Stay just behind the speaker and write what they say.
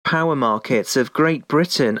power markets of Great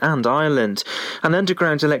Britain and Ireland. An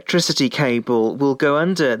underground electricity cable will go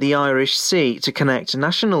under the Irish Sea to connect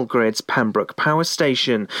National Grid's Pembroke Power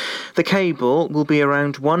Station. The cable will be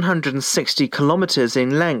around 160 kilometres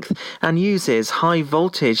in length and uses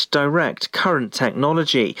high-voltage direct current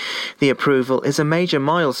technology. The approval is a major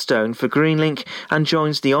milestone for Greenlink and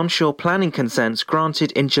joins the onshore planning consent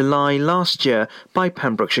granted in July last year by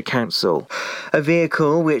Pembrokeshire Council. A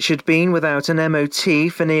vehicle which had been without an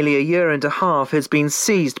MOT for nearly a year and a half has been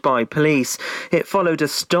seized by police. It followed a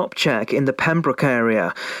stop check in the Pembroke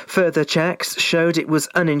area. Further checks showed it was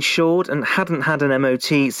uninsured and hadn't had an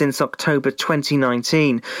MOT since October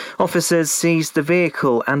 2019. Officers seized the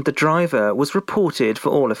vehicle and the driver was reported for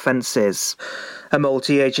all offences. A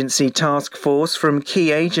multi-agency task force from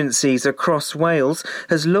key agencies across Wales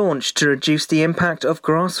has launched to reduce the impact of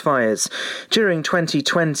grass fires. During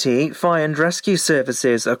 2020, fire and rescue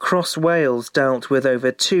services across Wales dealt with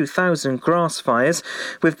over 2,000 grass fires,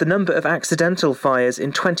 with the number of accidental fires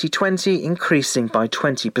in 2020 increasing by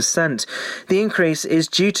 20%. The increase is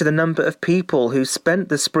due to the number of people who spent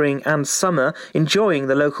the spring and summer enjoying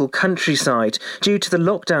the local countryside due to the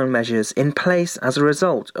lockdown measures in place as a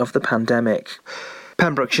result of the pandemic.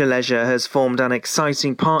 Pembrokeshire Leisure has formed an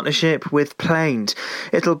exciting partnership with Planed.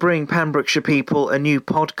 It'll bring Pembrokeshire people a new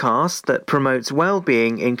podcast that promotes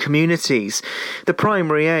well-being in communities. The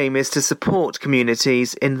primary aim is to support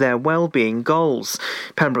communities in their well-being goals.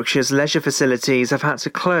 Pembrokeshire's leisure facilities have had to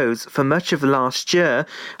close for much of last year,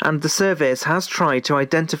 and the service has tried to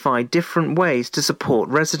identify different ways to support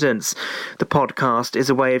residents. The podcast is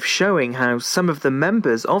a way of showing how some of the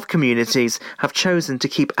members of communities have chosen to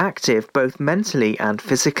keep active both mentally and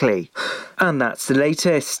physically. And that's the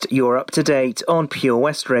latest. You're up to date on Pure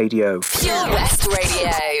West Radio. Pure West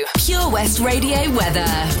Radio. Pure West Radio weather.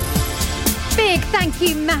 Big thank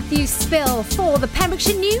you, Matthew Spill, for the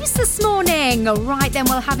Pembrokeshire news this morning. Right then,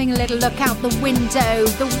 we're having a little look out the window.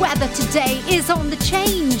 The weather today is on the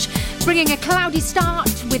change, bringing a cloudy start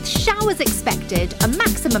with showers expected, a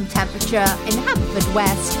maximum temperature in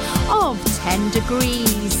Haverfordwest of 10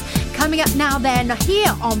 degrees. Coming up now then,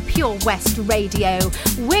 here on Pure West Radio,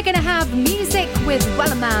 we're going to have music with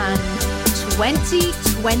Wellerman,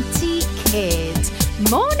 2020 Kid.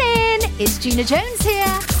 Morning, it's Gina Jones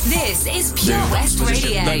here. This is Pure West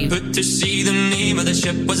Radio. Then put to sea, the name of the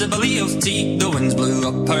ship was a belly of tea. The winds blew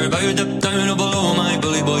up her bow, up down below my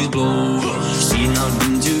bully boys blow. She'd not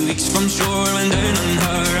been 2 weeks from shore when down on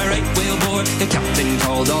her a right whale bore. The captain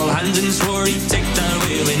called all hands and swore he'd take that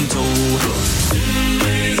whale in tow. Soon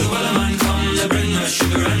may the Wellerman come to bring us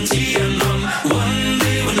sugar and tea and rum. One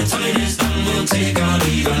day when the time is done, we'll take our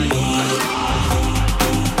leave and go.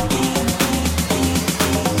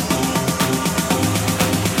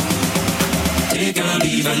 Take our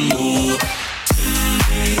leave and go.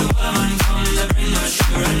 Someday the Wellerman comes to bring us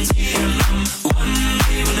sugar and tea and rum. One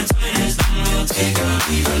day when the time is done, we'll take our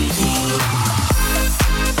leave and go.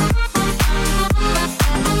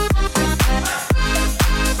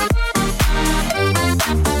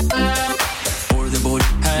 Before the boat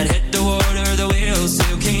had hit the water, the whale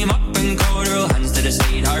sail came up and caught her. Hands to the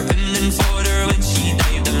side, harping and fought her when she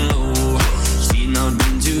dived down low. She'd not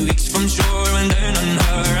been 2 weeks from shore when down on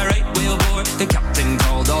her a right whale bore. The captain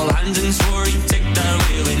called all hands and swore he'd take that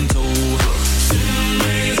whale in tow. Soon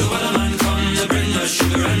may the Wellerman come to bring us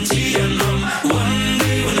sugar and tea and rum. One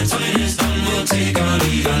day when the time is done, we'll take our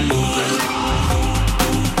leave and go.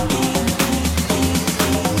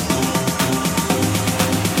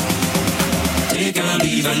 Take our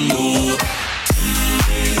leave and go.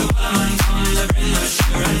 Someday the Wellerman comes to bring us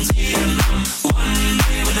sugar and tea and rum. One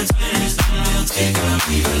day when the time is done, we'll take our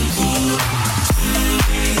leave and go.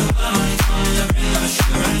 Someday the Wellerman comes to bring us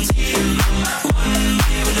sugar and tea and rum. One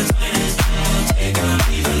day when the time is done, we'll take our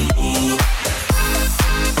leave and go.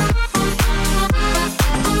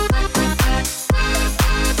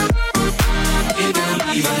 Take our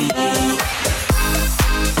leave and go.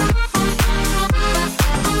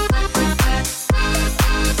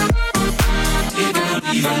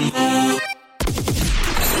 Even more.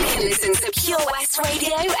 You can listen to Pure West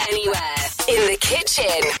Radio anywhere. In the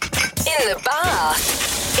kitchen, in the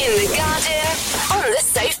bath, in the garden, on the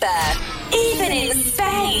sofa, even in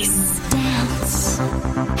space. Dance.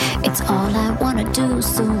 It's all I wanna do,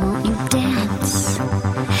 so won't you dance?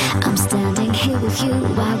 I'm standing here with you,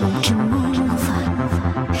 why won't you move?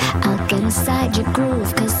 I'll get inside your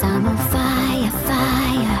groove, 'cause I'm on fire,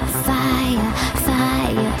 fire, fire,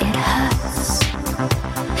 fire. It hurts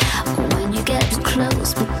when you get too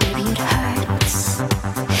close, but baby it hurts.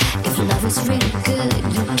 If love is really good,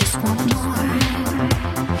 you just want more.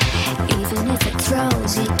 Even if it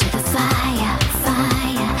throws you to the fire,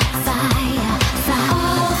 fire,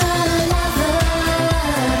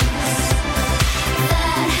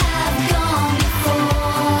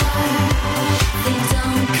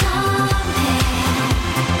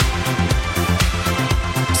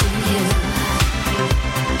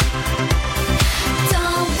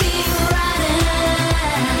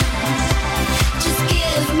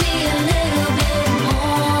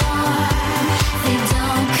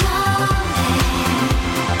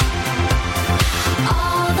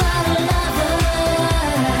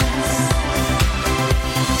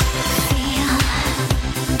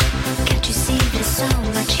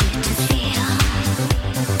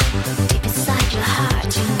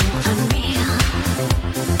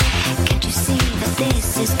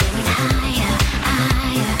 this is going higher,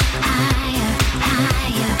 higher, higher,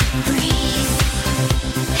 higher. Breathe.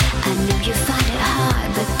 I know you find it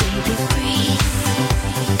hard, but baby, breathe.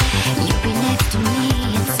 You'll be next to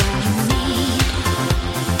me, it's all you need.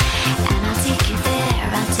 And I'll take you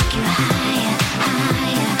there, I'll take you higher,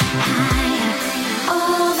 higher, higher.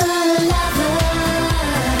 All the lovers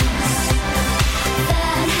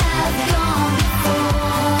that have gone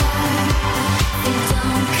before, they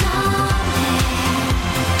don't come here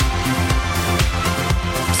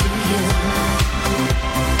to you.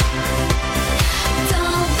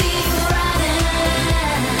 Don't be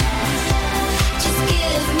frightened, just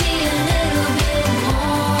give me a little bit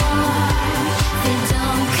more. They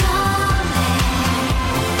don't come here.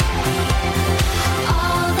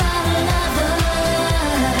 All the lovers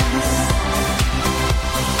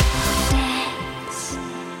dance.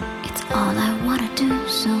 It's all I wanna do,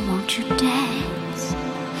 so won't you dance?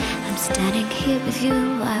 I'm standing here with you,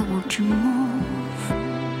 I want you move.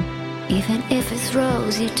 Even if it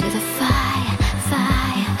throws you to the fire,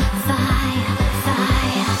 fire, fire,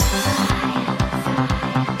 fire, fire.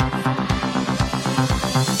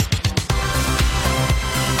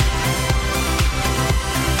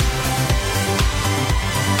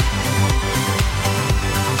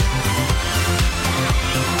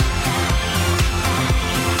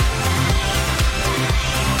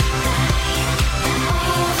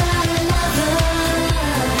 All the lovers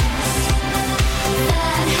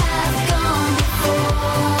that have gone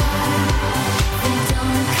before, they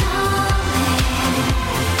don't come here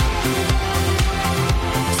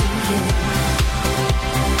to you.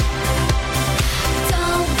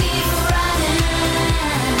 Don't be frightened,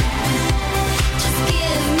 just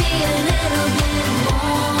give me a little bit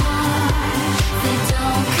more. They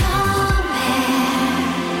don't come here.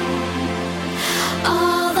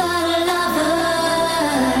 All the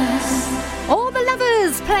lovers. All the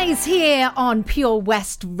Lovers plays here on Pure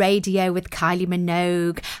West Radio with Kylie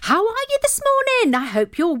Minogue. How are you this morning? I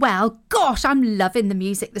hope you're well. Gosh, I'm loving the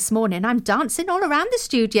music this morning. I'm dancing all around the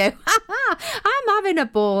studio. I'm having a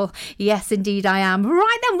ball. Yes, indeed I am.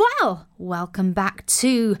 Right then, well, welcome back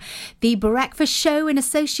to the Breakfast Show in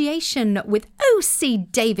association with O.C.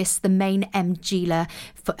 Davis, the main MG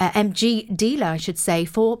dealer, I should say,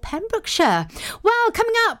 for Pembrokeshire. Well,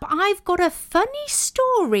 coming up, I've got a funny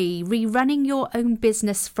story, rerunning your own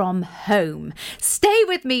business from home. Stay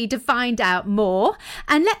with me to find out more,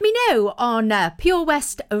 and let me know on Pure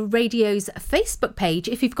West Radio's Facebook page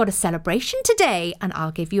if you've got a celebration today, and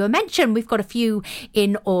I'll give you a mention. We've got a few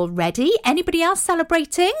in already. Anybody else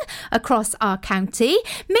celebrating across our county?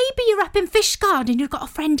 Maybe you're up in Fishguard and you've got a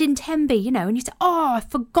friend in Tenby, you know, and you say, oh, I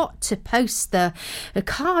forgot to post the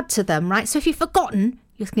card to them, right? So if you've forgotten,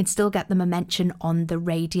 you can still get them a mention on the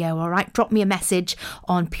radio, all right? Drop me a message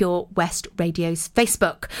on Pure West Radio's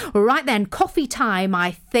Facebook. Right then, coffee time,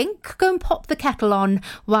 I think. Go and pop the kettle on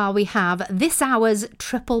while we have this hour's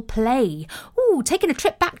triple play. Ooh, taking a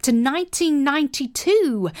trip back to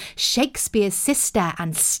 1992. Shakespeare's Sister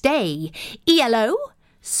and Stay. ELO.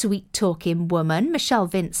 Sweet Talking Woman. Michelle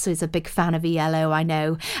Vince is a big fan of ELO, I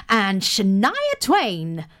know. And Shania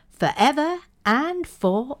Twain. Forever and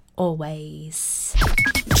for always.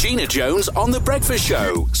 Gina Jones on The Breakfast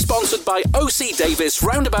Show, sponsored by O.C. Davis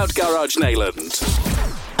Roundabout Garage, Neyland.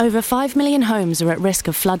 Over 5 million homes are at risk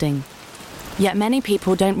of flooding, yet many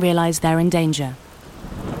people don't realise they're in danger.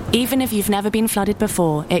 Even if you've never been flooded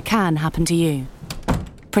before, it can happen to you.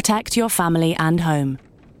 Protect your family and home.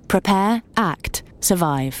 Prepare, act,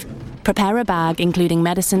 survive. Prepare a bag including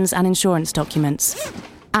medicines and insurance documents.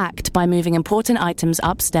 Act by moving important items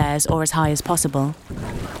upstairs or as high as possible.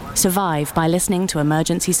 Survive by listening to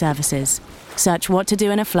emergency services. Search what to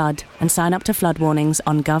do in a flood and sign up to flood warnings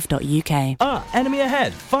on gov.uk. Ah, enemy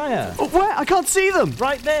ahead. Fire. Oh, where? I can't see them.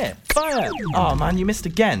 Right there. Fire. Oh, man, you missed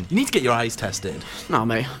again. You need to get your eyes tested. Nah,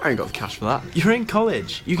 mate, I ain't got the cash for that. You're in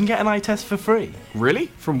college. You can get an eye test for free. Really?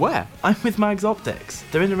 From where? I'm with Mags Optics.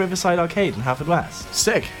 They're in the Riverside Arcade in Haverfordwest.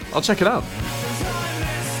 Sick. I'll check it out.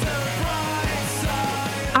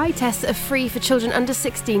 Eye tests are free for children under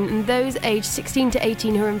 16 and those aged 16 to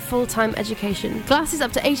 18 who are in full-time education. Glasses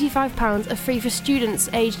up to £85 are free for students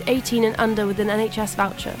aged 18 and under with an NHS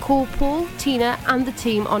voucher. Call Paul, Tina and the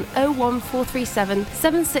team on 01437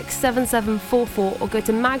 767744 or go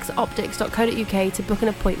to magsoptics.co.uk to book an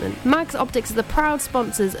appointment. Mags Optics are the proud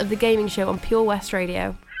sponsors of the gaming show on Pure West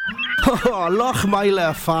Radio. Oh,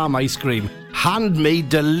 Lochmeyler Farm Ice Cream. Handmade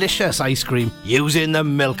delicious ice cream using the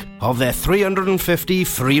milk of their 350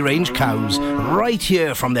 free-range cows right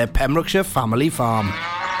here from their Pembrokeshire family farm.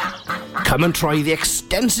 Come and try the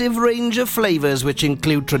extensive range of flavours which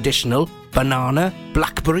include traditional, banana,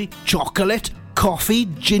 blackberry, chocolate, coffee,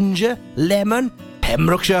 ginger, lemon,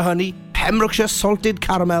 Pembrokeshire honey, Pembrokeshire salted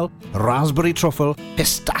caramel, raspberry truffle,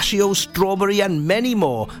 pistachio, strawberry and many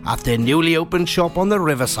more at their newly opened shop on the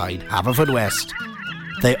Riverside, Haverfordwest.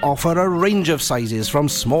 They offer a range of sizes from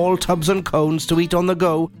small tubs and cones to eat on the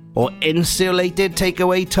go or insulated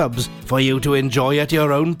takeaway tubs for you to enjoy at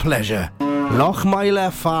your own pleasure.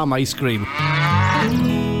 Lochmeyler Farm Ice Cream.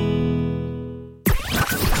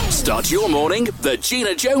 Start your morning the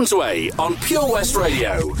Gina Jones way on Pure West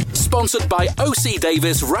Radio. Sponsored by OC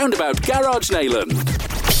Davis Roundabout Garage, Neyland.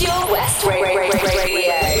 Pure West Radio.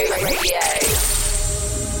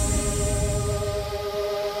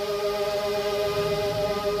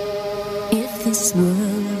 If this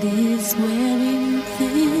world is wearing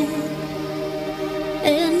thin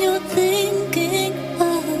and you're thinking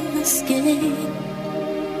of escape,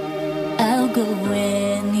 I'll go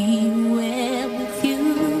anywhere with you.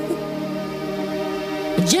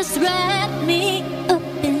 Just wrap me up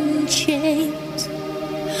in chains.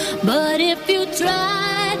 But if you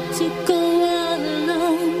try to go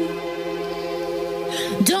alone,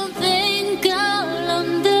 don't think I'll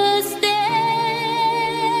understand.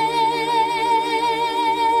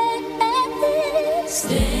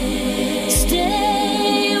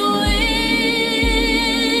 Stay with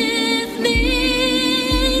me.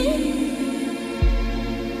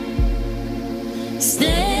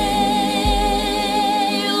 Stay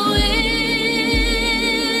with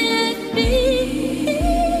me.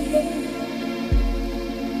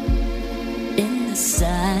 In the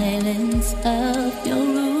silence of your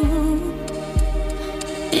room,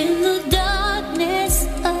 in the darkness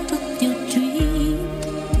of your dream,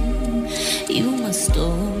 you must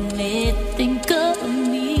only think of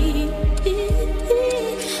me.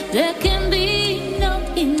 There can be no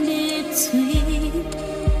in between.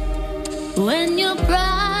 When your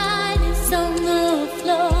pride is on the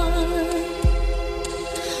floor,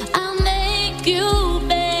 I'll make you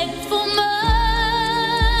beg for more.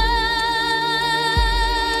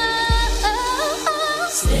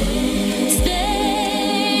 Stay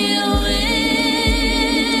with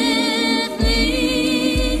me.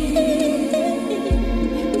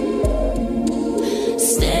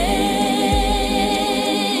 Stay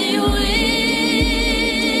with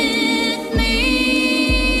me.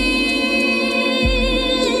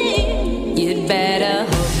 You'd better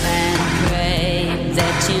hope and pray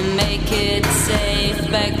that you make it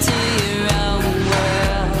safe back to your own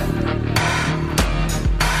world.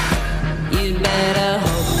 You'd better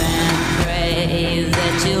hope and pray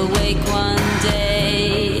that you'll wake one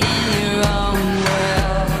day in your own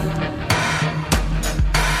world.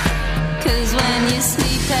 'Cause when you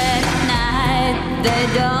sleep at night, they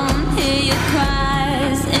don't hear your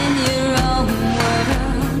cries in your own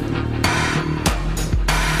world.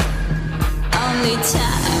 Only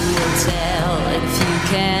time will tell if you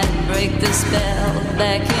can't break the spell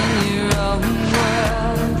back in your own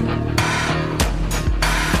world.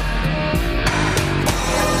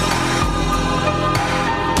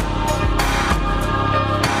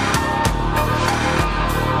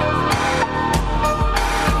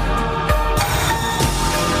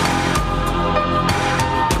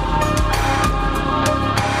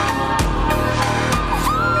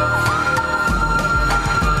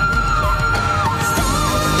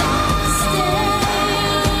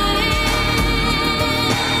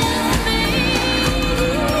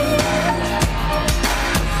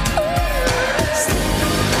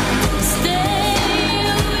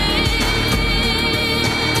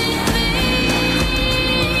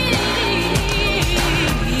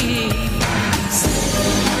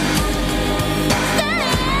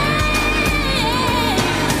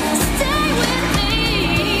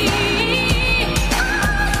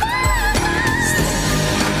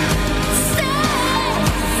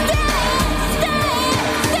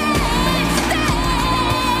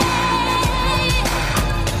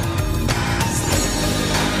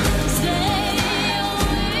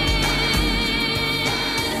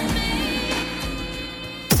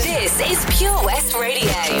 This is Pure West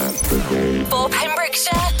Radio. For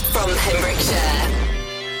Pembrokeshire, from Pembrokeshire.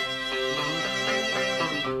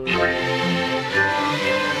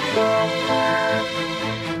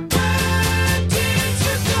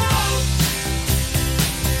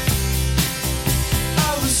 I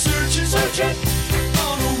was searching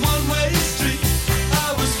on a one-way street. I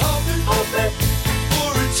was hoping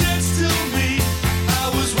for a chance to meet. I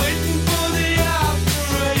was waiting for the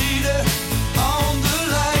operator on the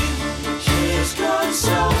line. She's gone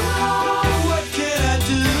so long. What can I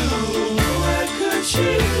do? Where could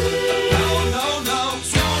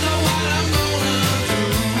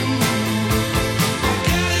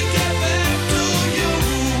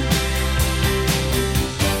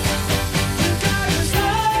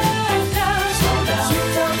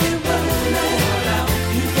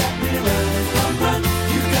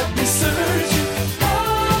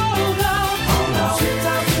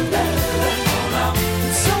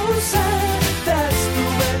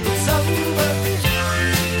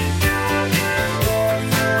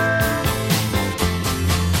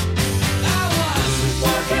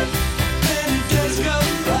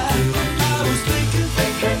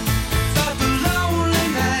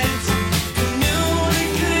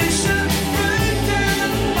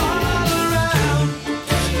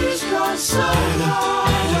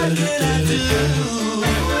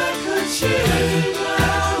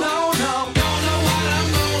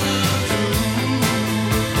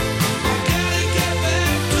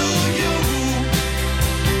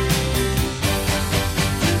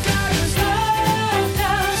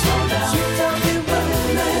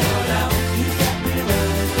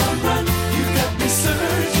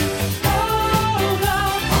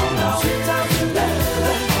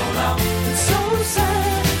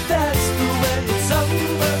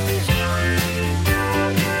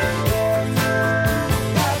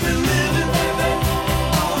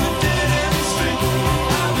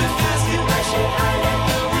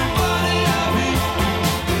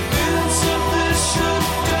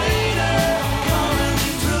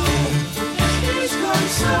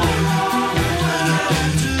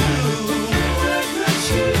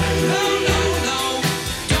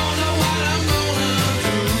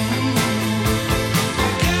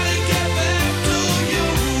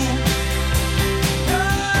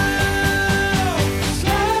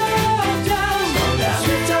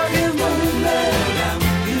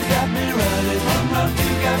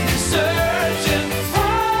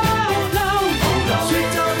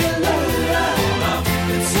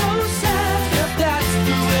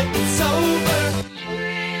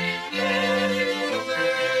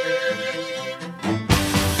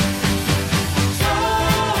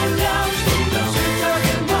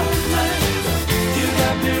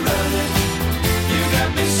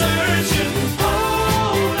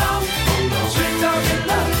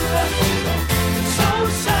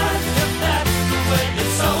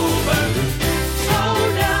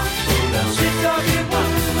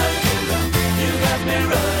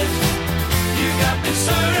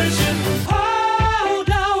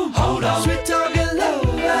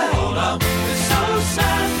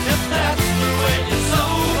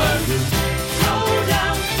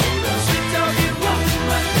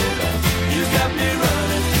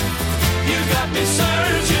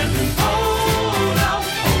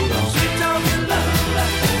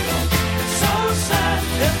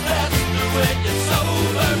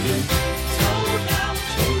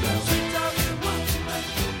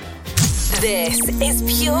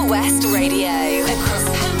Pure West Radio. Across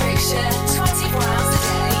Pembrokeshire, 24 hours a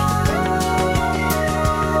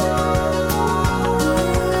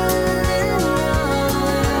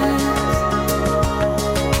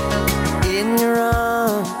day. In your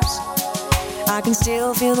arms, I can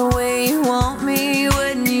still feel the way you want me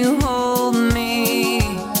when you hold me.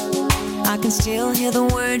 I can still hear the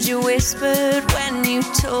words you whispered when you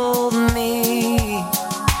told me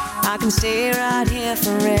I can stay right here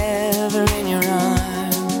forever in your arms.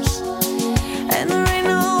 And there ain't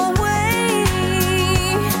no way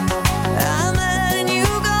I'm letting you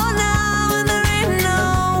go now, and there ain't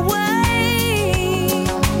no way,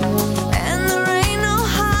 and there ain't no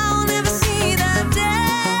how I'll never see that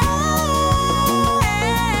day,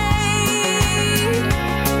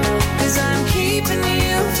 'cause I'm keeping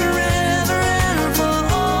you forever and for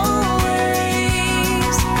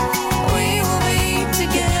always. We will be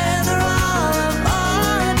together all of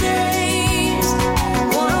our days.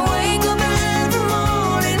 Wanna wake up every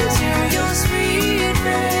morning to your sweet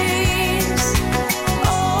face,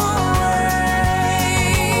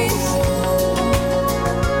 always.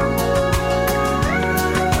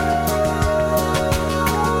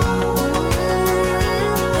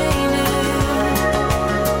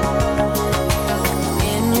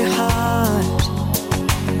 In your heart,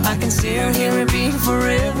 I can still hear it beat for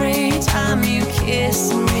every time you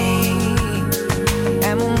kiss me.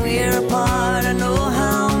 And when we're apart, I know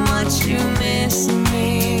how much you miss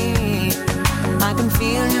me. I can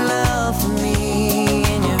feel your love for me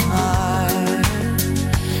in your heart.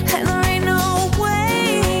 And there ain't no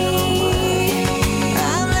way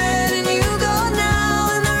I'm letting you go now,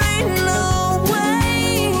 and there ain't no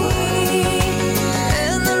way,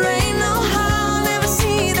 and there ain't no how I'll never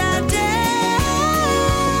see that day,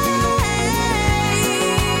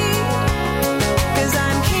 'cause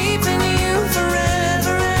I'm keeping you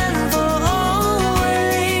forever and for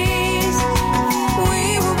always. We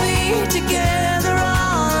will be together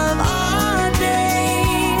all of our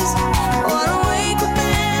days. Wanna wake up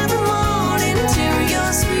every morning to your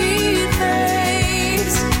sweet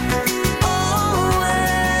face, always.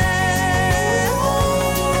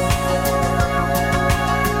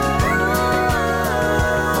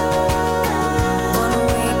 Wanna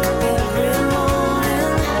wake up every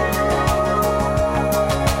morning,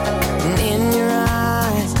 and in your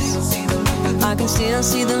eyes I can still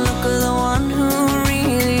see the look of the one who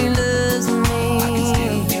really loves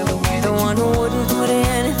me, the one who wouldn't put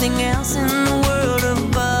anything else in the world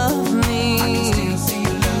above me.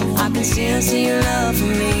 I can still see your love for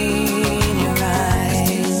me in your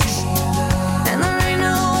eyes. And there ain't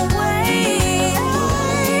no way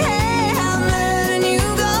I'm letting you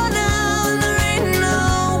go now, and there ain't no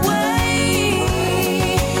way,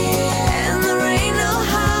 and there ain't no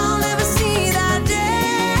how I'll never see that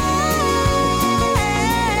day,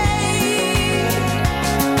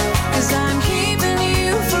 'cause I'm keeping you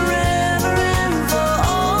forever and for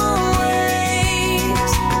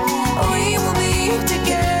always. We will be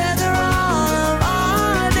together all of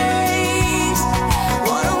our days.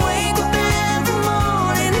 Wanna wake up every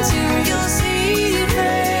morning to your sweet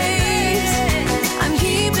face. I'm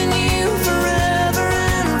keeping you forever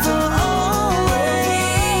and for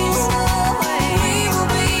always. We will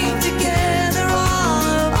be together all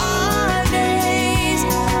of our days.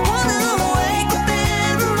 Wanna wake up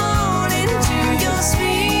every morning to your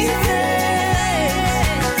sweet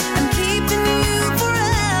face. I'm keeping you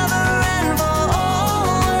forever and for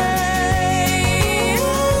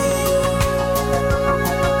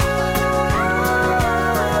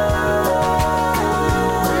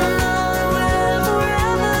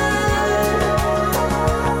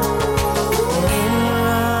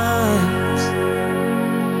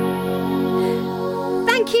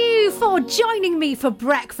Thank you for joining me for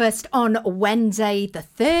breakfast on Wednesday, the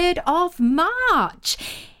 3rd of March.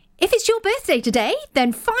 If it's your birthday today,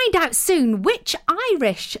 then find out soon which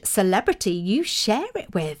Irish celebrity you share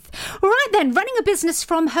it with. Right then, running a business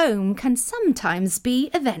from home can sometimes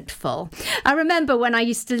be eventful. I remember when I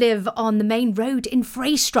used to live on the main road in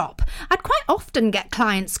Freystrop, I'd quite often get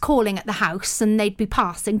clients calling at the house and they'd be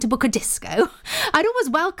passing to book a disco. I'd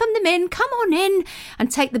always welcome them in, come on in,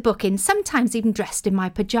 and take the booking, sometimes even dressed in my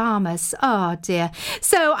pyjamas. Oh dear.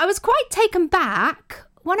 So I was quite taken back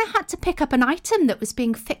when I had to pick up an item that was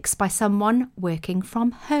being fixed by someone working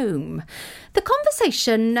from home. The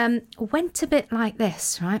conversation went a bit like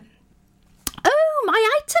this, right? Oh, my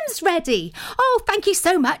item's ready. Oh, thank you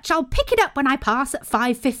so much. I'll pick it up when I pass at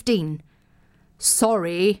 5:15.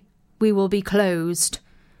 Sorry, we will be closed.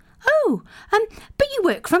 Oh, but you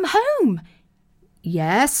work from home.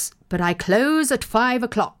 Yes, but I close at 5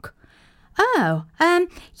 o'clock. Oh,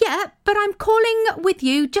 yeah, but I'm calling with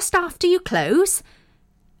you just after you close.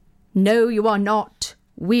 No, you are not.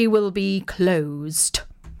 We will be closed.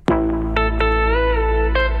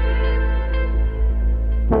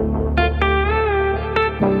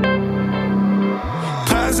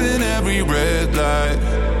 Passing every red light,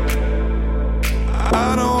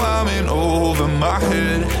 I know I'm in over my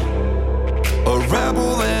head. A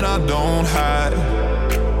rebel and I don't hide.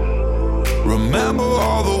 Remember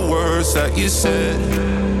all the words that you said.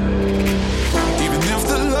 Even if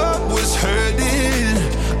the love was hurting,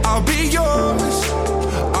 I'll be yours.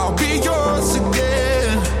 I'll be yours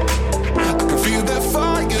again. I can feel that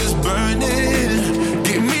fire's burning.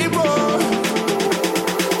 Give me more.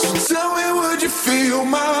 So tell me, would you feel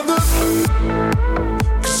my love?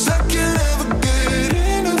 'Cause I can't ever get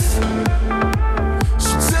enough.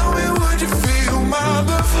 So tell me, would you feel my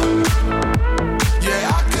love?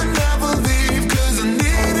 Yeah, I can never leave 'cause I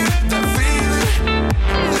need it, that feeling.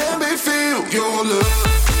 Let me feel your love.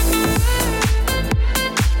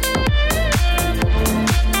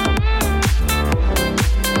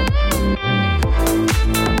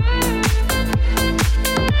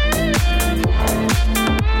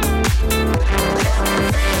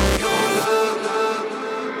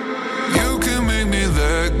 You can make me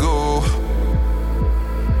let go.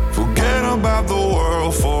 Forget about the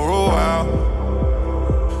world for a while.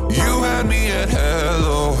 You had me at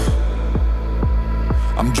hello.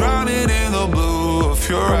 I'm drowning in the blue of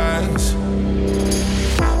your eyes.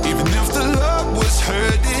 Even if the love was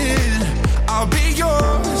hurting, I'll be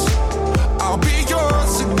yours. I'll be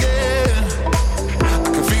yours again. I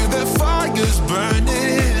can feel that fire's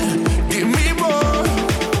burning. Give me more.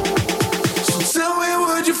 So tell me,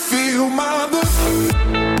 would you feel my love?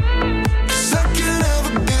 'Cause I can't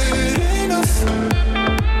never get enough.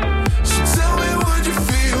 So tell me, would you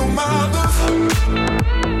feel my love?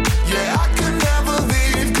 Yeah, I can never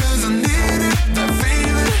leave 'cause I need it, that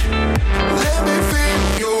feeling. Let me feel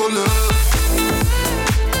your love.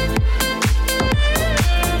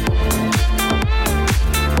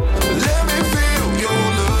 Let me feel your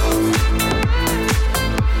love.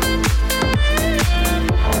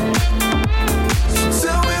 So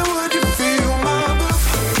tell me, would you feel my love?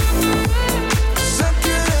 'Cause I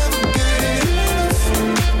can't ever get enough.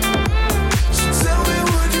 So tell me,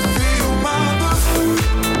 would you feel my love?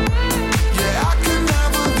 Yeah, I can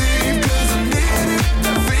never leave 'cause I need it,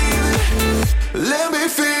 that feeling. Let me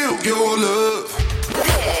feel your love.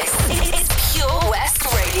 This is Pure West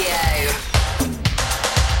Radio.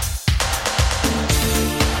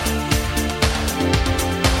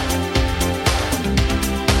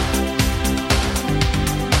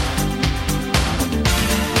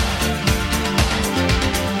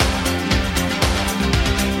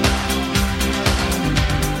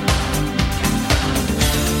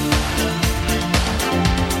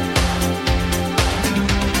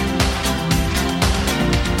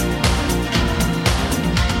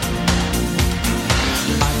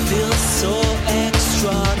 I feel so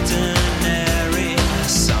extraordinary.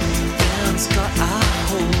 Something's got a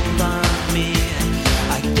hold on me.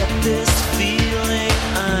 I get this feeling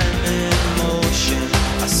I'm in motion,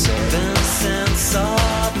 a certain sense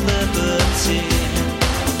of liberty.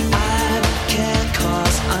 I don't care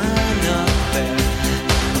 'cause I'm not there.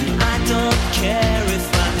 I don't care if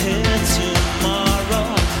I'm here tomorrow.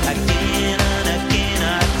 Again and again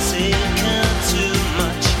I've taken too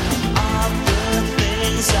much of the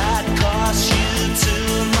things that cost you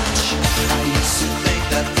too much.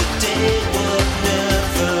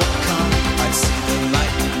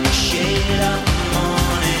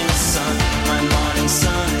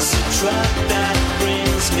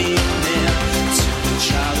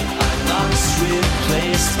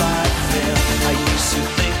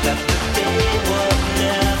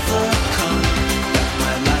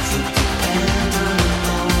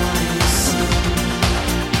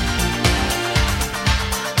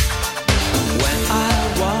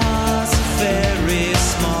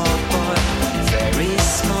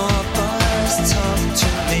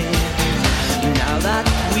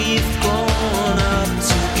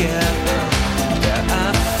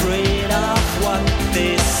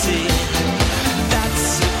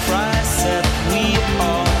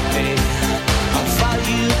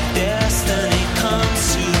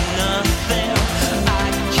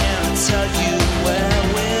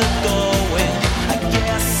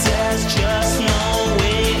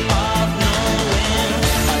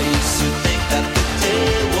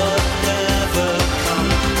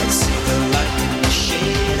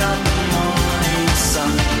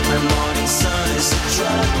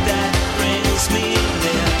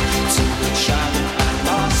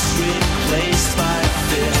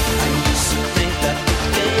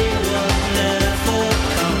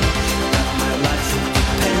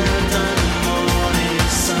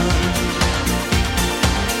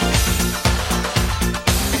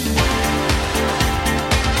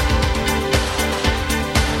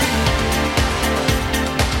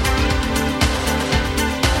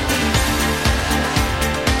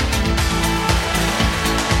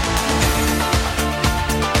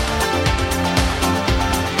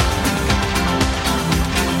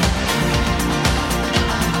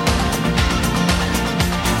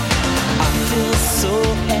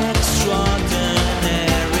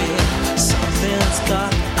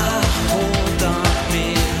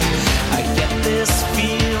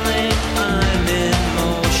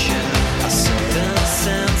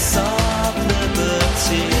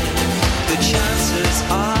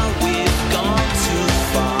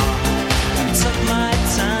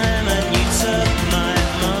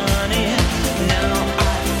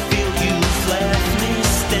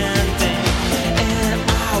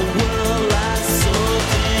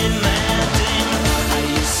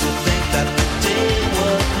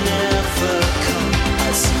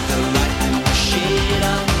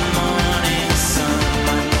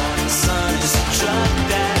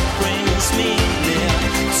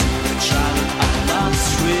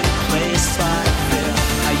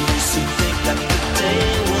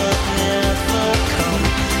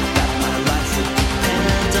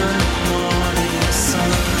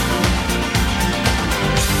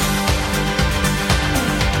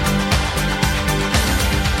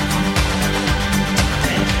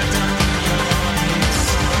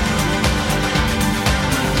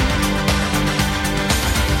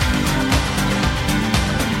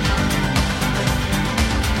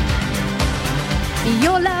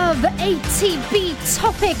 Your Love, ATB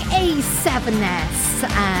Topic, A7S,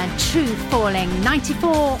 and True Falling,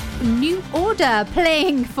 94 New Order,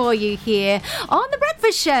 playing for you here on The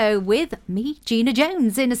Breakfast Show with me, Gina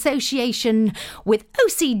Jones, in association with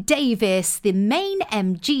OC Davis, the main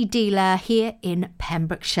MG dealer here in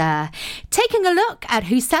Pembrokeshire. Taking a look at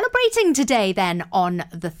who's celebrating today then on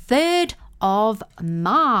the 3rd of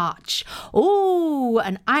March. Oh,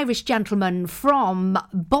 an Irish gentleman from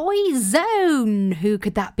Boyzone. Who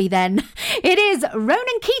could that be then? It is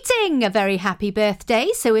Ronan Keating. A very happy birthday.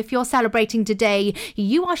 So if you're celebrating today,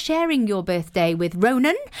 you are sharing your birthday with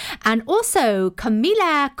Ronan and also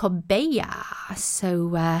Camila Cabello.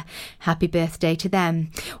 So happy birthday to them.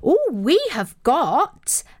 Oh, we have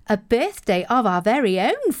got a birthday of our very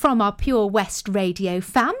own from our Pure West Radio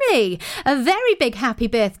family. A very big happy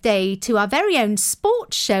birthday to our very own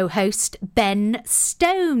sports show host, Ben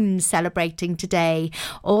Stone, celebrating today.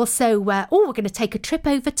 Also, we're going to take a trip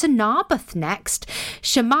over to Narberth next.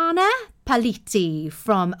 Shamana Paliti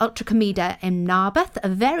from Ultra Comida in Narberth. A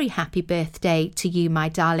very happy birthday to you, my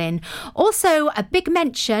darling. Also, a big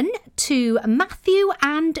mention to Matthew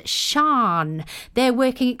and Sean. They're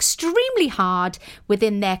working extremely hard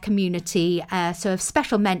within their community, so a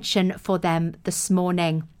special mention for them this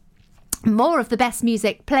morning. More of the best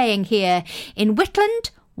music playing here in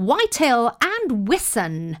Whitland, Whitehill and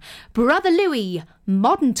Wisson. Brother Louis,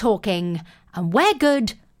 Modern Talking, and We're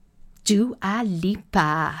Good, Dua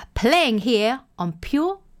Lipa, playing here on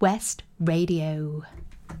Pure West Radio.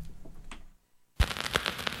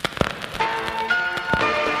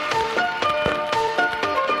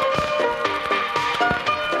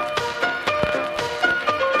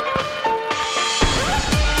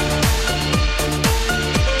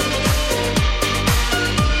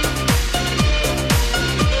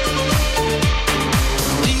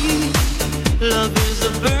 Love is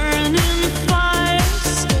a burning fire,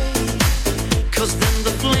 stay, 'cause then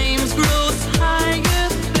the flames grow higher,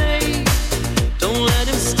 babe. Don't let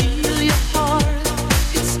him steal your heart,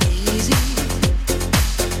 it's easy,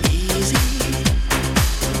 easy.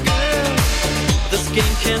 Girl, this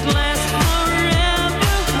game can't last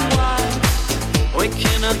forever, why? We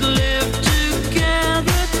cannot live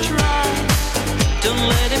together, try. Don't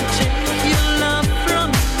let him take your love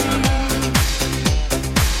from me.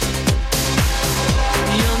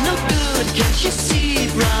 You're no good, can't you see,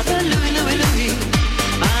 brother Louis, Louis, Louis?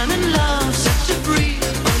 I'm in love, set to free.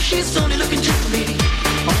 Oh, she's only looking to me.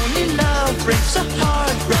 Only love breaks a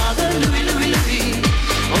heart, brother Louis, Louis, Louis.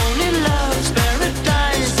 Only love's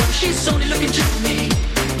paradise. Oh, she's only looking to me.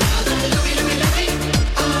 Brother Louis, Louis, Louis.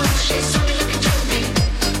 Oh, she's only looking to me.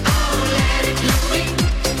 Oh, let it Louis.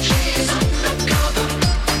 She's undercover.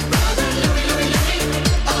 Brother Louis, Louis, Louis.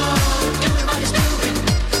 Oh, doing what he's doing.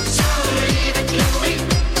 So leave it Louis,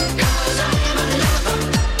 'cause I'm a lover.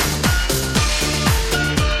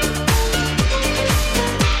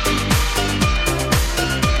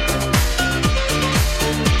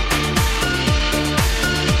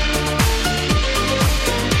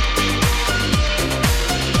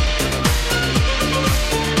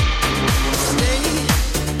 Stay,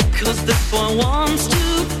 'cause this boy wants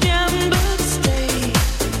to gamble. Stay,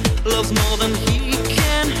 loves more than he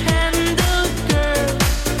can handle, girl.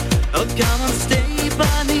 Oh, come and stay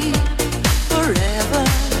by me forever,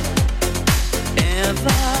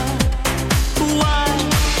 ever. Why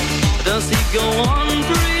does he go on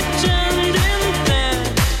pretending that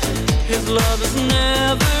his love is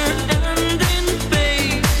never ending,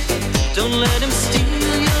 babe? Don't let him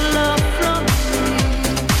steal your love from me.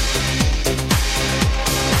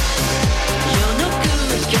 You're no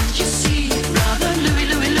good, can't you see, brother Louis,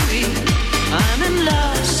 Louis, Louis? I'm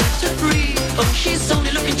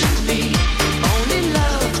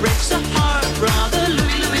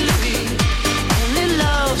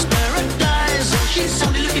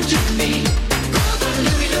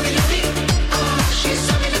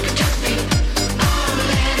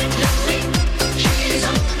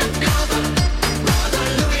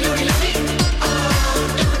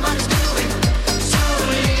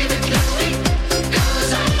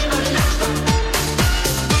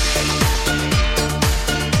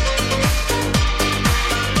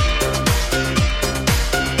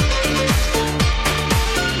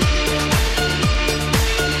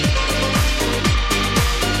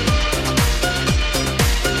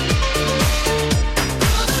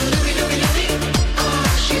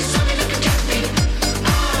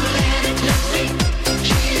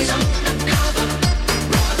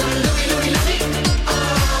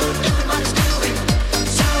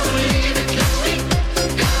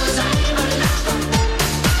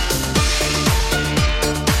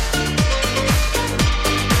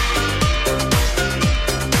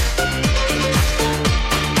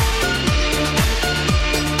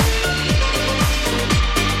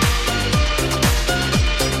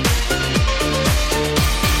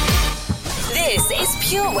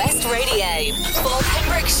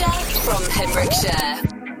Pembrokeshire.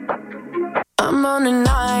 I'm on an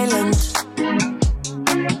island,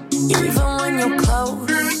 even when you're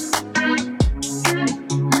close.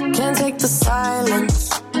 Can't take the silence.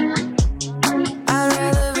 I'd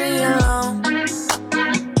rather be alone.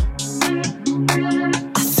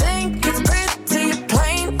 I think it's pretty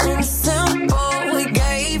plain and simple. We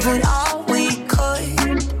gave it all we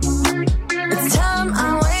could. It's time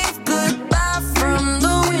I wave goodbye from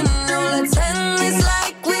the window. Let's end this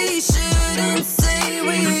like we shouldn't say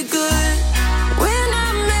we're good. We're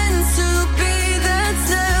not meant to be, that's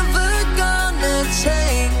never gonna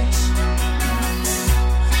change.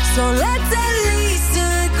 So let's at least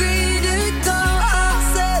agree to go our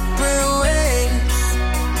separate ways.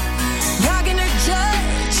 Not gonna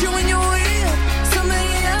judge you when you're with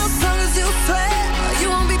somebody else, long as you swear you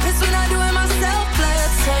won't be pissed when I do it myself.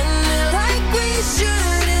 Let's end it like we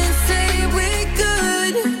shouldn't say we're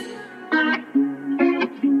good.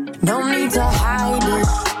 No need to hide it.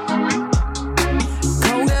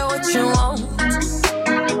 Go get what you want.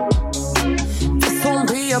 This won't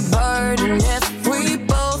be a burden if we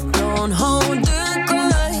both don't hold a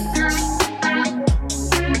grudge.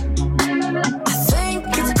 I think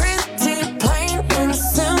it's pretty plain and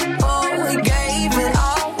simple. We gave it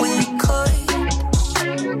all we could.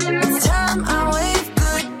 It's time I wave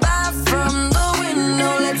goodbye from the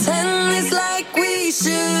window. Let's end this like we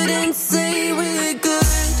shouldn't say we're good.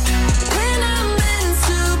 We're not meant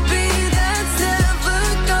to be, that's never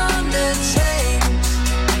gonna change.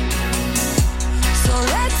 So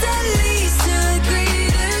let's at least agree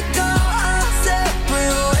to go our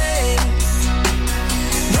separate ways.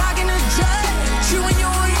 Not gonna judge you when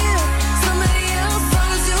you're with somebody else,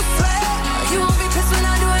 long as you swear you won't be pissed when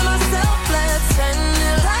I do it myself. Let's end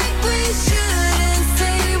it like we shouldn't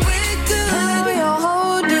say we're good. Now you're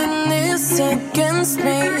holding this against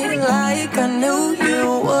me like I knew you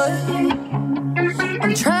would.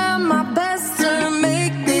 I'm trying my best to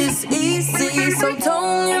make this easy, so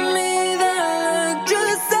don't give me that look,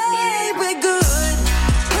 just say we're good.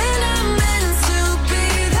 We're not meant to be,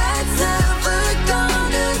 that's never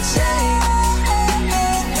gonna change.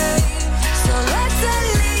 So let's at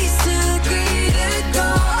least agree to go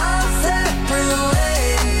our separate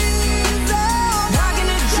ways. Not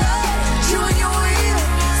gonna judge you when you're with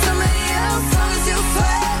somebody else, long as you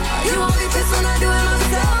swear you won't be pissed when I do it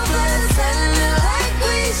myself. Let's end it like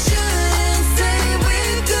we shouldn't say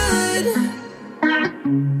we're good.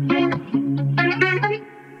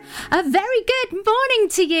 A very good morning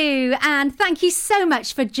to you, and thank you so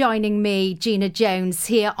much for joining me, Gina Jones,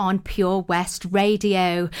 here on Pure West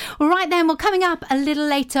Radio. All right then, well, coming up a little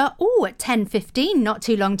later, at 10:15, not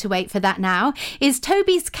too long to wait for that now, is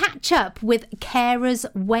Toby's catch-up with Carers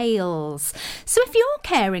Wales. So if you're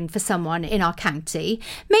caring for someone in our county,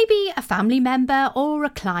 maybe a family member or a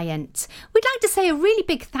client, we'd like to say a really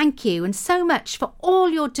big thank you and so much for all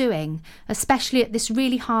you're doing, especially at this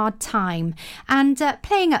really hard time. And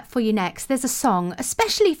playing up for you next, there's a song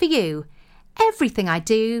especially for you. Everything I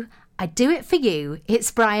do it for you.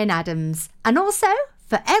 It's Brian Adams. And also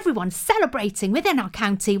for everyone celebrating within our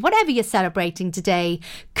county, whatever you're celebrating today,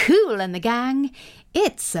 Cool and the gang,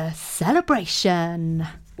 it's a celebration.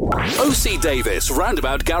 OC Davis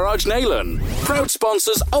Roundabout Garage Neyland, proud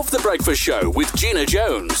sponsors of The Breakfast Show with Gina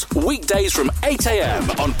Jones, weekdays from 8 a.m.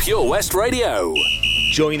 on Pure West Radio.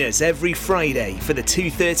 Join us every Friday for the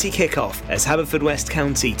 2:30 kickoff as Haverfordwest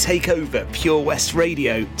County take over Pure West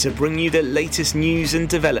Radio to bring you the latest news and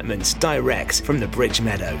developments direct from the Bridge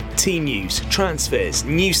Meadow. Team news, transfers,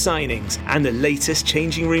 new signings and the latest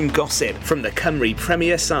changing room gossip from the Cymru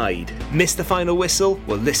Premier side. Miss the final whistle?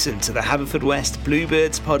 Well, listen to the Haverfordwest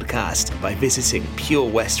Bluebirds podcast by visiting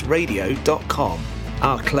purewestradio.com.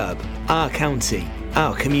 Our club, our county,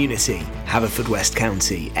 our community. Haverfordwest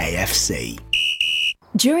County AFC.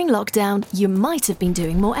 During lockdown, you might have been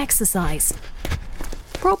doing more exercise.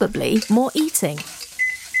 Probably more eating.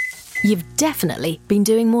 You've definitely been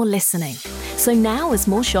doing more listening. So now, as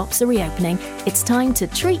more shops are reopening, it's time to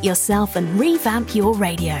treat yourself and revamp your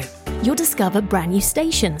radio. You'll discover brand new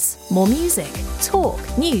stations, more music, talk,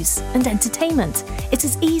 news and entertainment. It's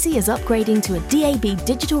as easy as upgrading to a DAB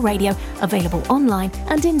digital radio available online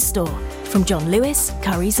and in-store. From John Lewis,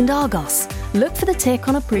 Currys and Argos. Look for the tick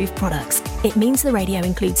on approved products. It means the radio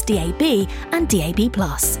includes DAB and DAB+.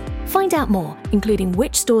 Find out more, including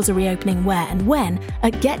which stores are reopening where and when,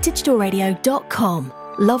 at getdigitalradio.com.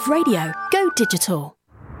 Love radio. Go digital.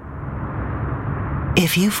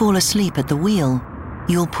 If you fall asleep at the wheel,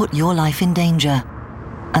 you'll put your life in danger,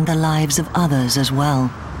 and the lives of others as well.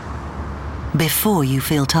 Before you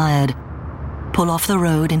feel tired, pull off the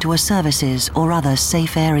road into a services or other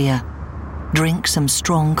safe area. Drink some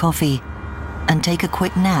strong coffee and take a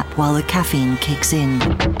quick nap while the caffeine kicks in.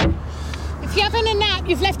 If you're having a nap,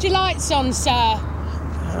 you've left your lights on, sir.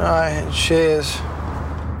 Right, cheers.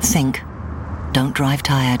 Think. Don't drive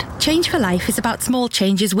tired. Change for Life is about small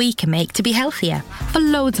changes we can make to be healthier. For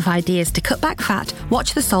loads of ideas to cut back fat,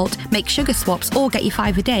 watch the salt, make sugar swaps or get your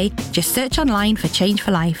 5 a day, just search online for Change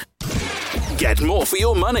for Life. Get more for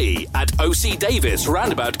your money at OC Davis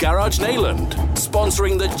Roundabout Garage Neyland.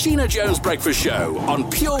 Sponsoring the Gina Jones Breakfast Show on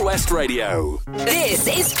Pure West Radio. This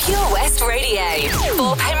is Pure West Radio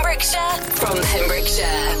for Pembrokeshire from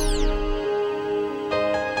Pembrokeshire.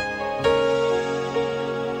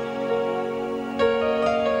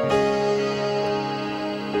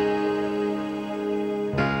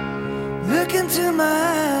 Look into my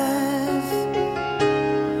eyes,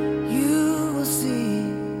 you will see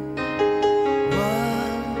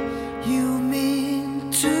what you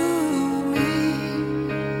mean to me.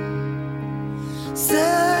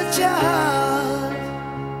 Such a heart,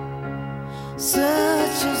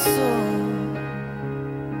 such a soul.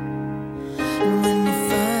 And when you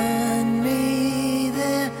find me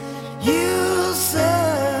there, you'll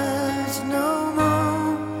search no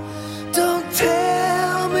more. Don't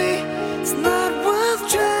tell me it's not worth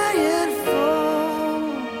trying for.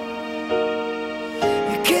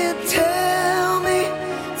 You can't tell me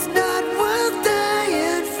it's not worth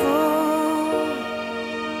dying for.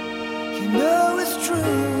 You know it's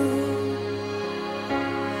true.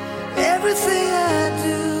 Everything I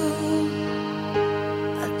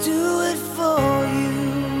do it for you.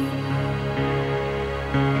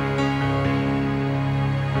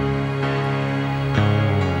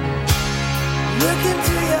 Look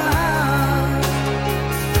into your heart,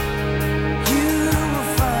 you will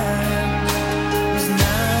find there's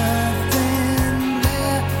nothing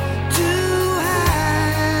there to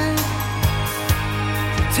hide.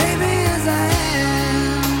 Take me as I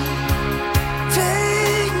am,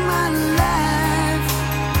 take my life.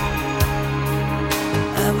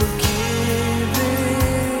 I will give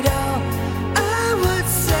it all, I would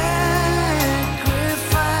sacrifice.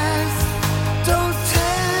 Don't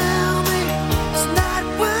tell me it's not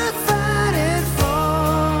worth fighting for.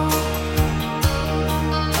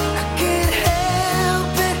 I can't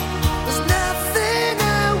help it, there's nothing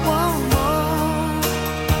I want more.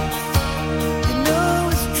 You know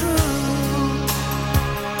it's true.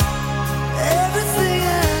 Everything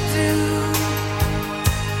I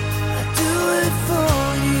do it for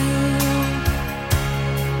you.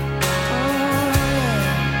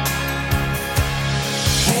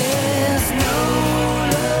 There's no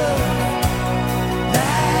love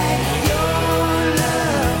like your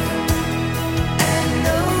love, and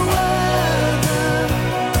no other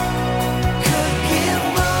could give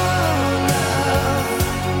more love.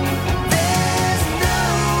 There's no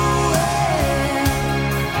way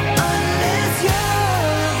unless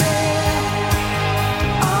you're there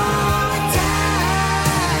all the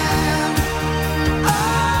time,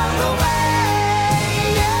 all the way.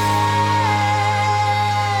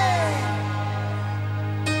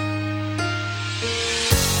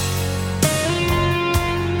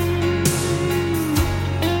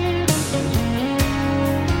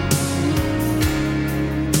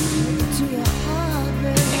 To your heart,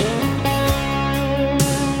 baby.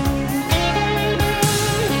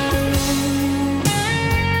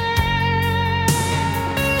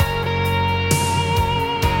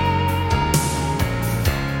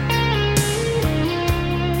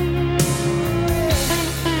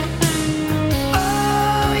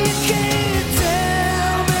 Oh, you can't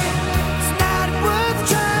tell me it's not worth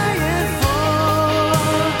trying for.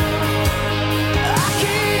 I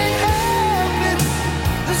can't help it,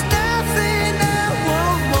 there's nothing I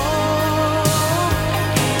want more.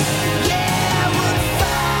 Yeah, I would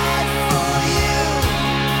fight for you,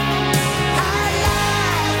 I'd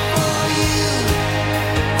lie for you,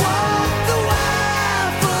 walk the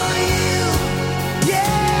wild for you.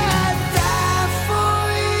 Yeah, I'd die for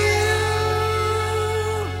you.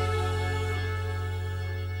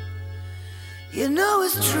 You know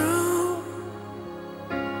it's true.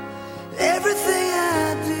 Everything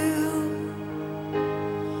I do,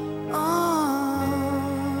 I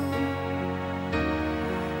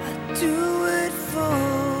do it for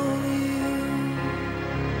you.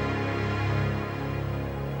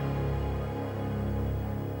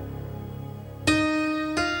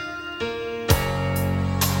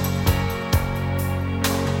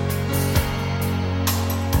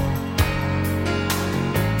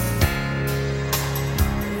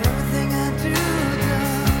 Everything I do,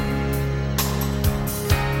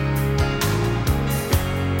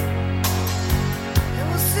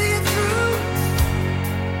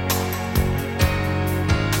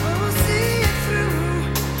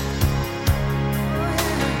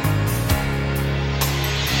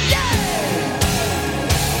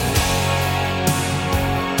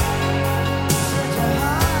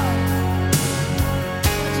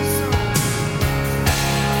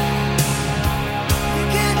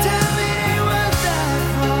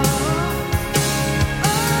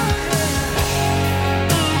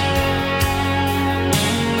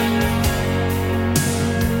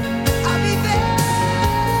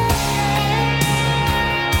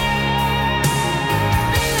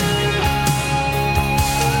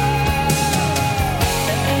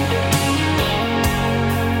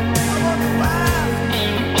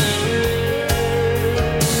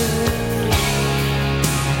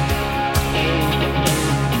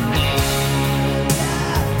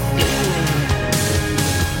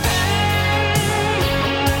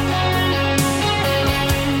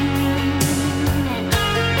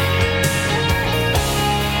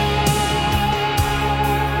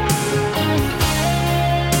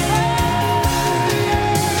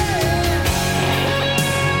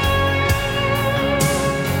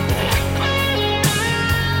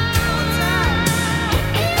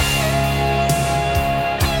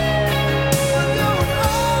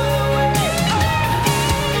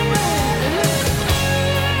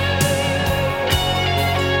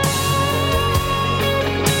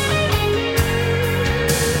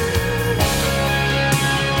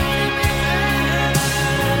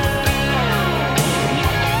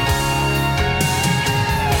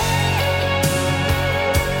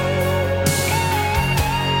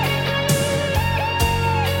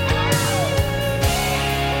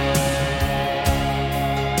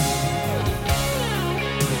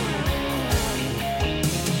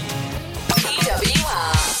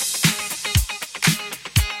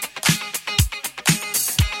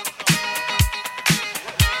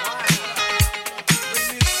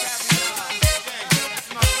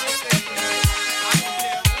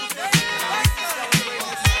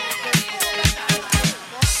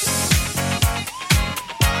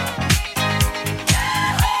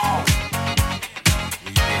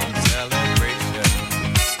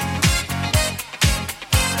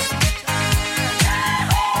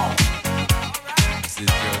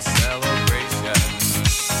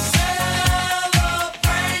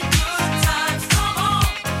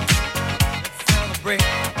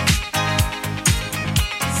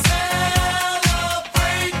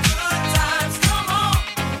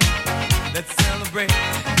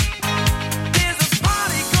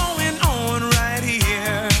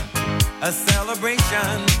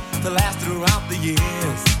 celebration to last throughout the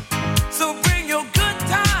years. So bring your good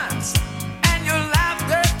times and your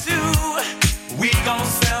laughter too. We gon'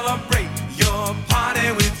 celebrate your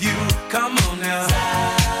party with you. Come on now.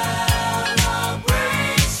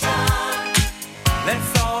 Celebration.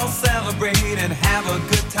 Let's all celebrate and have a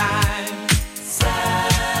good time.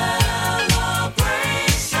 Celebration.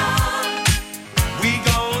 We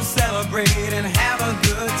gon' celebrate and have a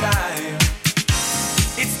good time.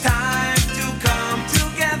 It's time to come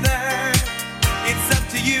together. It's up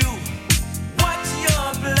to you. What's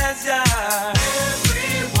your pleasure?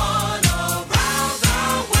 Everyone around the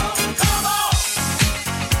world, come on!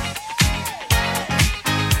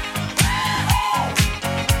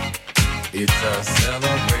 It's a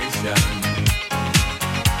celebration.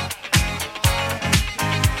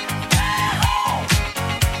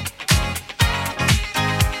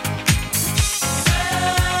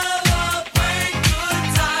 Celebrate good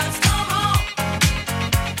times, come on!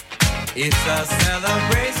 It's a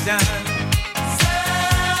celebration.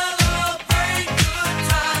 Celebrate good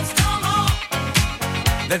times, come on!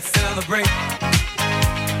 Let's celebrate.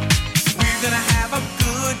 We're gonna have a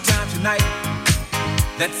good time tonight.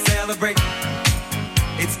 Let's celebrate.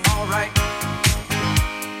 It's alright.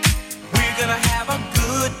 We're gonna have a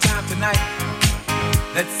good time tonight.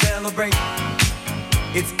 Let's celebrate.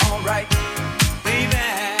 It's alright, baby.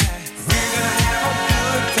 We're gonna have a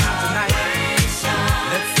good time tonight.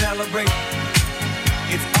 Let's celebrate.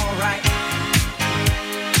 It's alright.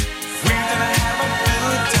 We're gonna have a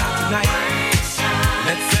good time tonight.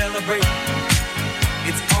 Let's celebrate.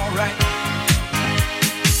 It's alright.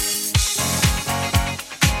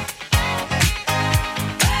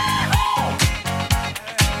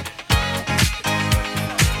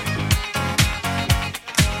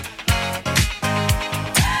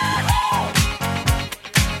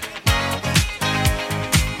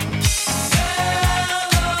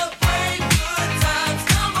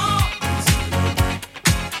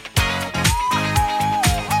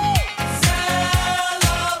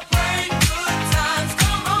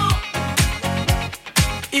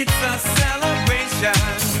 It's a celebration.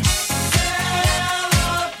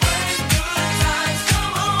 Celebrate good times,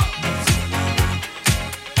 come on.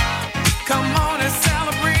 Come on and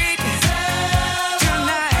celebrate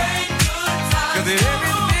tonight. 'Cause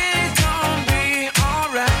everything's gonna be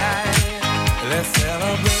alright. Let's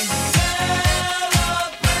celebrate.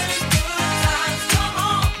 Celebrate good times, come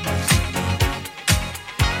on.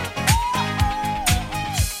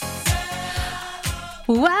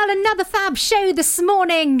 Well, another fab show this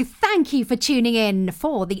morning. Thank you for tuning in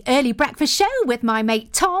for the early breakfast show with my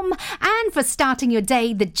mate Tom and for starting your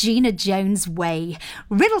day the Gina Jones way.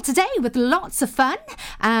 Riddle today with lots of fun.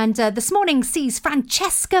 And this morning sees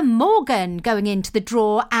Francesca Morgan going into the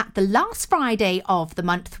draw at the last Friday of the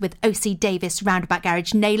month with OC Davis Roundabout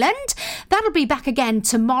Garage Neyland. That'll be back again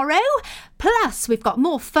tomorrow. Plus, we've got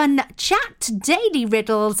more fun chat, daily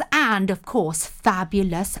riddles, and of course,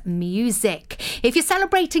 fabulous music. If you're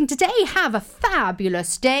celebrating today, have a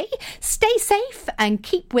fabulous day. Stay safe and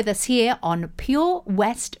keep with us here on Pure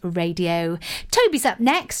West Radio. Toby's up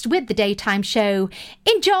next with the daytime show.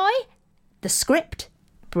 Enjoy the script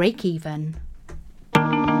Break Even.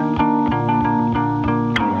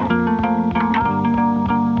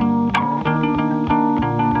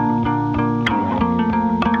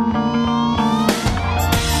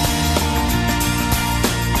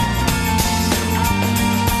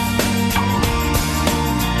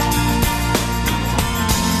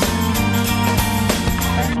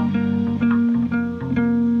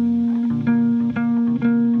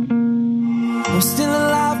 I'm still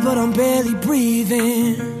alive, but I'm barely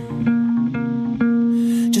breathing.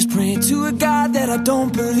 Just praying to a God that I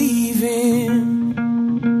don't believe in.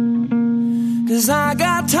 'Cause I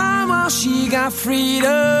got time while she got freedom.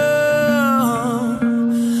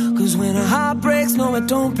 'Cause when a heart breaks, no, it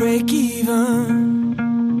don't break even.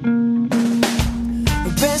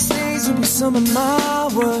 The best days will be some of my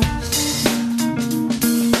worst.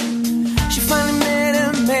 She finally met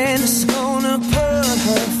a man that's gonna put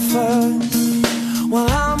her first. While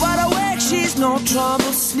I'm wide awake, she's no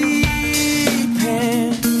trouble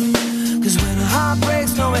sleeping. 'Cause when a heart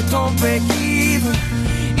breaks, no, it don't break even,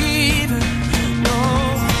 no.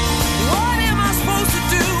 What am I supposed to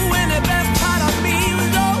do when the best part of me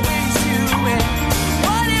was always you? And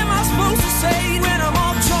what am I supposed to say when I'm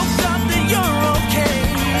all choked up that you're okay?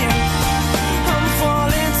 I'm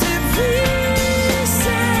falling to pieces,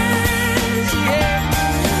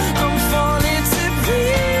 yeah. I'm falling to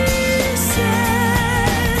pieces.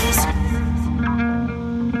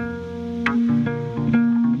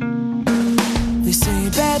 They say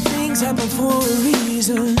bad things happen for a reason.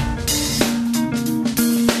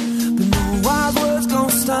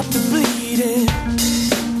 stop the bleeding.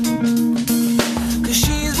 'Cause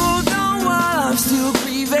she's moved on while I'm still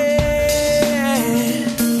grieving.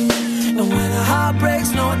 And when a heart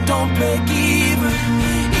breaks, no, it don't break even.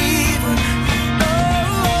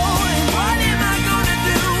 Oh, and what am I gonna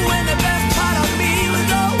do when the best part of me was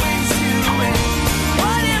always you? And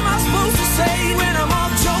what am I supposed to say when I'm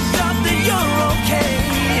all choked up that you're okay?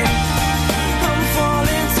 I'm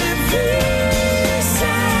falling to pieces,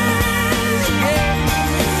 yeah.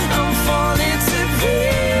 I'm falling to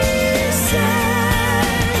pieces,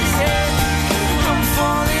 yeah. I'm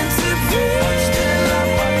falling to pieces. Still love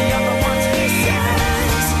what the other one's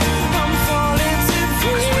pieces. I'm falling to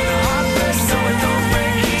pieces. 'Cause when the heart breaks, no, it don't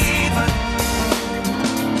break even.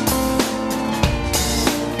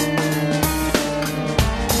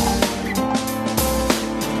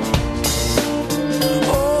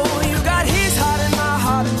 Oh, you got his heart and my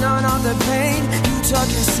heart and none of the pain. You took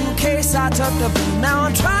your suitcase, I took the blue. Now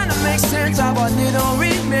I'm trying to make sense of what little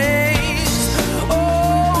remains.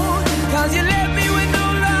 Oh, 'cause you left me with no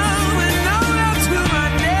love and no love to my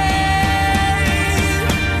name.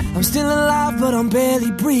 I'm still alive, but I'm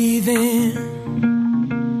barely breathing.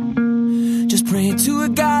 Just praying to a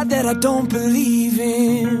God that I don't believe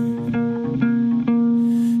in.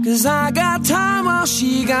 'Cause I got time while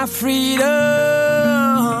she got freedom.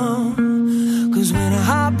 'Cause when a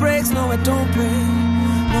heart breaks, no, it don't break.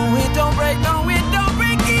 No, it don't break, no, it don't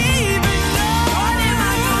break even. No. What am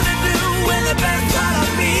I gonna do when the best part of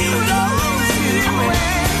me was always you?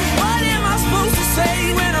 What am I supposed to say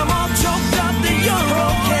when I'm all choked up that you're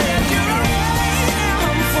okay?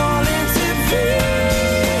 I'm falling to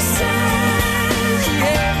pieces,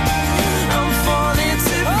 yeah. I'm falling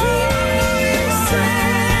to pieces,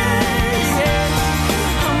 yeah.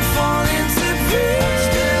 I'm falling to pieces.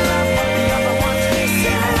 Still love what the other one's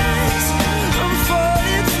pieces. I'm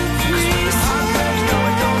falling to pieces. Heart breaks, no,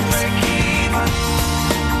 it don't break even.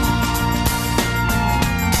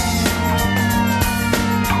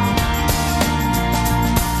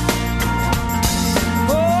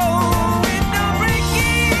 Oh, it don't break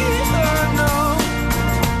even, no.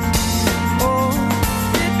 Oh,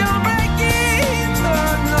 it don't break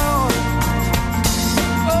even, no.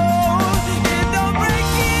 Oh, it don't break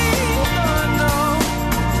even, no.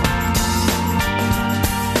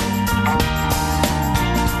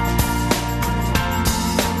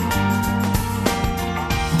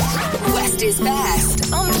 West is best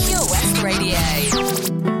on Pure West Radio.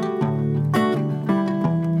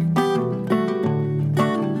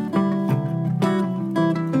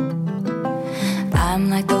 I'm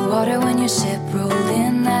like the water when your ship rolled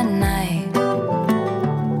in that night.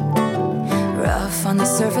 Rough on the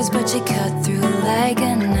surface, but you cut through like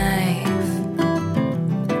a knife.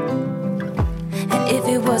 And if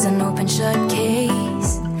it was an open shut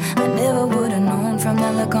case, I never would have known from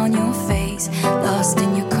that look on your face. Lost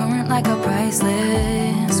in your current like a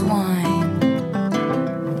priceless wine.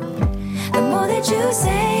 The more that you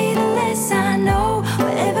say, the less I know.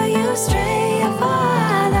 Wherever you stray, I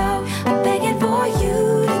follow. I'm begging for you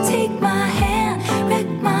to take my hand, wreck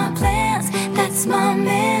my plans. That's my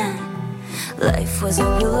man. Life was a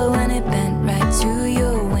willow and it bent right to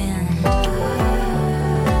your wind.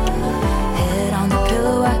 Head on the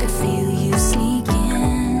pillow, I could feel you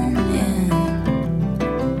sneaking in.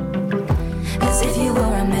 As if you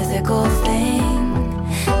were a mythical thing,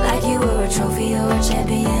 like you were a trophy or a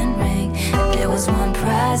champion ring. And there was one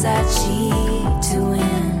prize I'd cheat to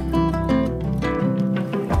win.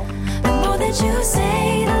 The more that you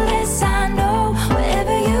say, the less I know.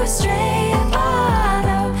 Wherever you stray, I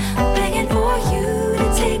follow. I'm begging for you to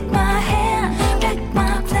take my hand, wreck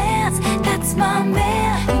my plans. That's my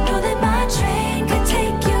man. You know that my train could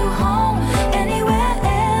take you home. Anywhere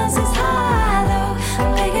else is hollow.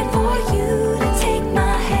 I'm begging for you to take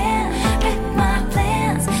my hand, wreck my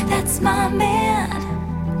plans. That's my man.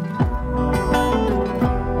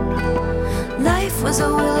 Life was a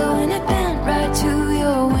willow and it bent right to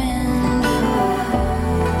your wind.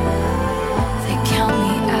 They count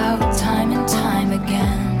me out time and time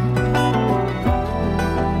again.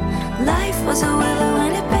 Life was a willow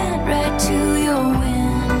and it bent right to your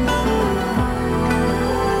wind.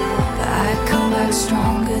 But I come back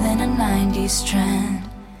stronger than a 90s trend.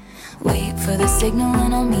 Wait for the signal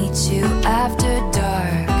and I'll meet you after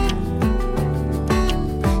dark.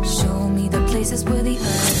 Show me the places where the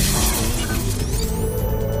earth.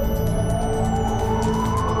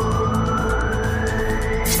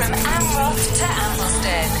 From Amroth to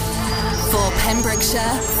Ambleston. For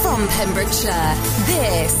Pembrokeshire, from Pembrokeshire,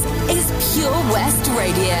 this is Pure West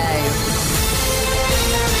Radio.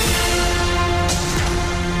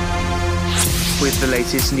 with the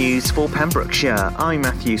latest news for Pembrokeshire. I'm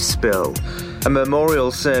Matthew Spill. A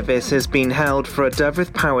memorial service has been held for a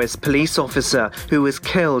Dyfed-Powys police officer who was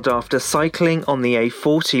killed after cycling on the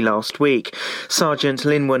A40 last week. Sergeant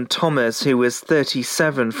Linwen Thomas, who was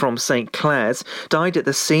 37 from St Clair's, died at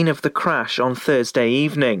the scene of the crash on Thursday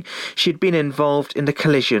evening. She'd been involved in a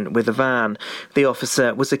collision with a van. The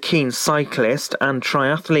officer was a keen cyclist and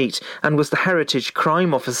triathlete and was the heritage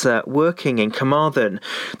crime officer working in Carmarthen.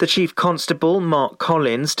 The Chief Constable, Mark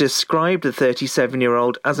Collins, described the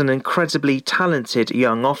 37-year-old as an incredibly talented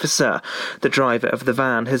young officer. The driver of the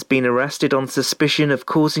van has been arrested on suspicion of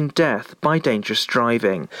causing death by dangerous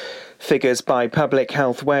driving. Figures by Public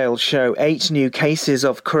Health Wales show 8 new cases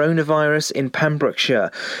of coronavirus in Pembrokeshire.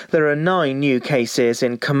 There are 9 new cases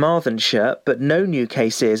in Carmarthenshire, but no new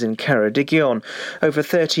cases in Ceredigion. Over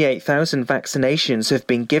 38,000 vaccinations have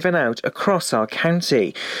been given out across our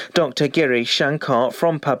county. Dr Giri Shankar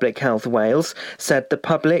from Public Health Wales said the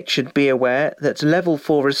public should be aware that level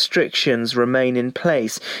 4 restrictions remain in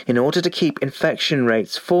place in order to keep infection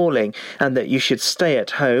rates falling, and that you should stay at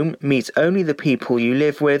home, meet only the people you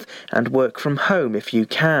live with, and work from home if you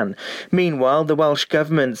can. Meanwhile, the Welsh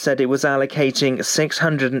Government said it was allocating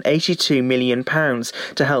 £682 million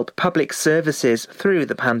to help public services through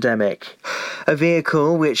the pandemic. A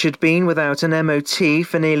vehicle which had been without an MOT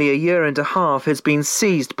for nearly a year and a half has been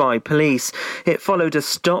seized by police. It followed a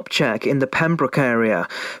stop check in the Pembroke area.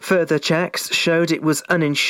 Further checks showed it was uninsured